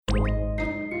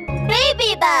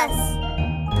baby bus.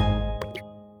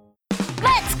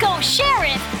 Let's go,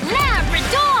 Sheriff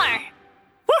Labrador!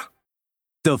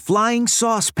 The Flying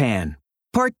Saucepan,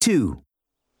 Part 2.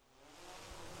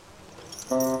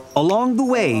 Along the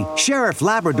way, Sheriff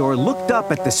Labrador looked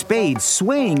up at the spade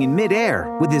swaying in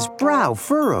midair with his brow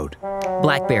furrowed.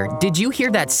 Black Bear, did you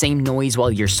hear that same noise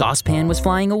while your saucepan was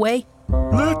flying away?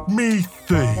 Let me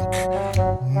think.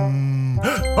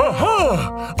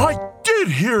 Aha! I did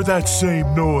hear that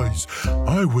same noise.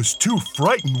 I was too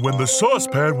frightened when the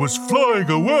saucepan was flying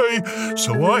away,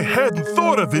 so I hadn't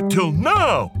thought of it till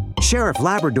now. Sheriff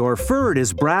Labrador furrowed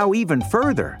his brow even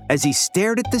further as he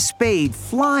stared at the spade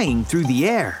flying through the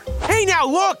air. Hey, now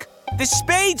look! The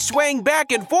spade swaying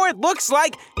back and forth looks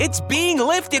like it's being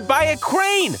lifted by a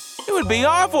crane. It would be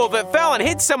awful if it fell and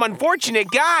hit some unfortunate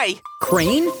guy.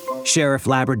 Crane? Sheriff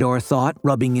Labrador thought,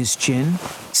 rubbing his chin.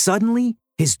 Suddenly,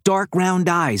 his dark round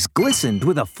eyes glistened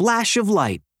with a flash of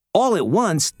light. All at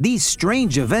once, these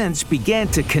strange events began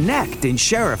to connect in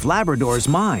Sheriff Labrador's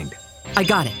mind. I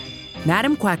got it.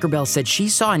 Madam Quackerbell said she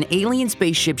saw an alien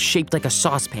spaceship shaped like a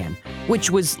saucepan,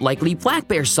 which was likely Black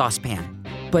Bear's saucepan.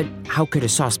 But how could a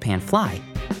saucepan fly?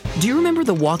 Do you remember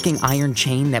the walking iron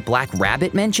chain that Black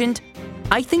Rabbit mentioned?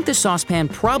 I think the saucepan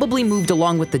probably moved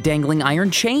along with the dangling iron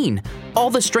chain.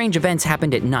 All the strange events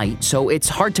happened at night, so it's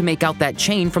hard to make out that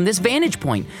chain from this vantage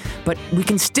point. But we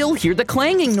can still hear the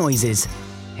clanging noises.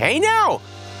 Hey, now!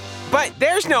 But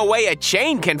there's no way a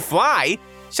chain can fly.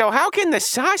 So how can the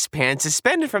saucepan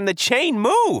suspended from the chain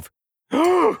move?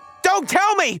 Don't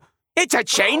tell me! It's a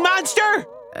chain monster?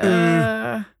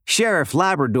 Sheriff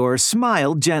Labrador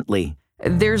smiled gently.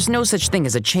 There's no such thing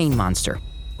as a chain monster.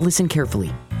 Listen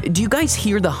carefully. Do you guys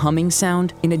hear the humming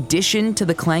sound in addition to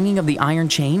the clanging of the iron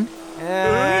chain?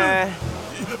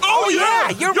 Oh yeah,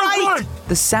 you're right!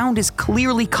 The sound is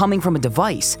clearly coming from a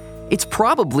device. It's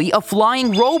probably a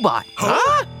flying robot.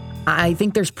 Huh? I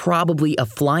think there's probably a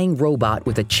flying robot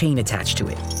with a chain attached to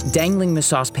it, dangling the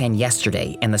saucepan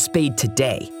yesterday and the spade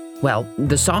today. Well,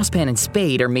 the saucepan and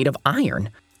spade are made of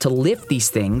iron. To lift these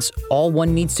things, all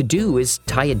one needs to do is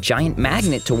tie a giant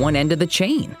magnet to one end of the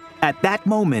chain. At that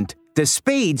moment, the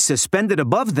spade suspended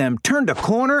above them turned a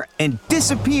corner and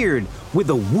disappeared with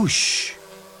a whoosh.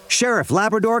 Sheriff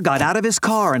Labrador got out of his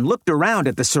car and looked around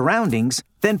at the surroundings,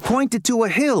 then pointed to a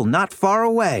hill not far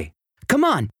away. Come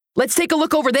on, let's take a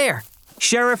look over there.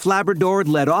 Sheriff Labrador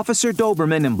led Officer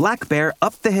Doberman and Black Bear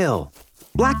up the hill.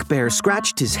 Black Bear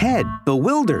scratched his head,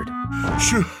 bewildered.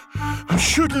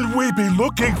 Shouldn't we be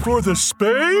looking for the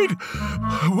spade?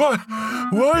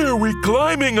 Why are we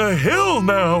climbing a hill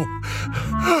now?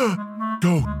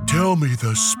 Don't tell me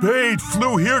the spade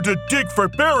flew here to dig for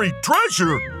buried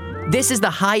treasure. This is the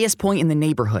highest point in the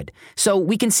neighborhood, so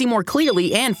we can see more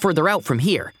clearly and further out from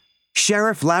here.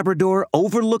 Sheriff Labrador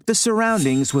overlooked the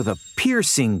surroundings with a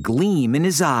piercing gleam in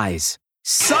his eyes.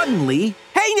 Suddenly...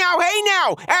 Hey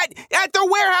now! At the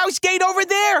warehouse gate over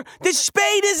there! The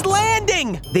spade is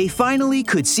landing! They finally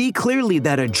could see clearly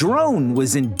that a drone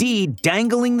was indeed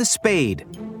dangling the spade.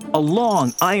 A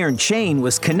long iron chain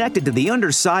was connected to the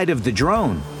underside of the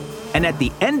drone. And at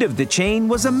the end of the chain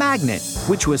was a magnet,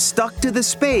 which was stuck to the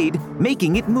spade,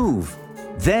 making it move.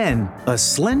 Then, a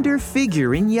slender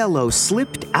figure in yellow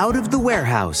slipped out of the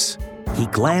warehouse. He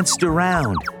glanced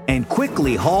around and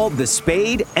quickly hauled the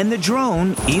spade and the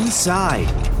drone inside.